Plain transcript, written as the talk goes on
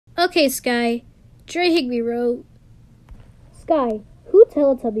Okay, Sky. Dre Higby wrote, Sky, who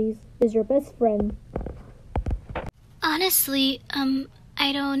Teletubbies is your best friend? Honestly,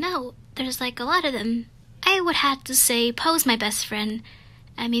 I don't know. There's like a lot of them. I would have to say Poe's my best friend.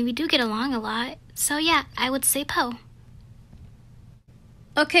 I mean, we do get along a lot. So yeah, I would say Poe.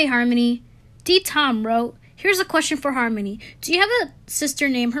 Okay, Harmony. D. Tom wrote, here's a question for Harmony. Do you have a sister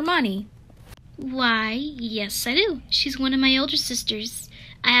named Hermione? Why, yes I do. She's one of my older sisters.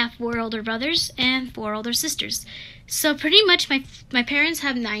 I have 4 older brothers and 4 older sisters. So pretty much my parents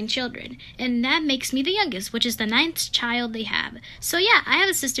have 9 children, and that makes me the youngest, which is the 9th child they have. So yeah, I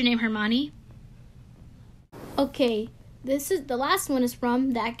have a sister named Hermione. Okay, the last one is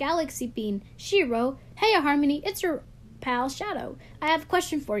from That Galaxy Bean. She wrote, hey Harmony, it's your pal Shadow. I have a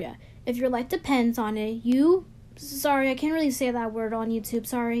question for you. If your life depends on it, sorry, I can't really say that word on YouTube,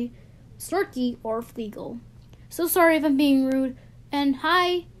 sorry. Snorky or Fleagle. So sorry if I'm being rude. And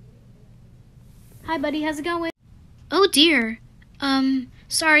hi. Hi, buddy. How's it going? Oh dear.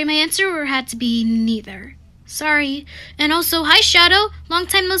 Sorry, my answer had to be neither. Sorry. And also, hi Shadow. Long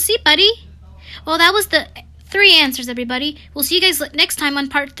time no see, buddy. Well, that was the 3 answers, everybody. We'll see you guys next time on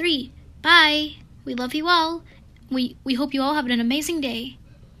part 3. Bye. We love you all. We hope you all have an amazing day.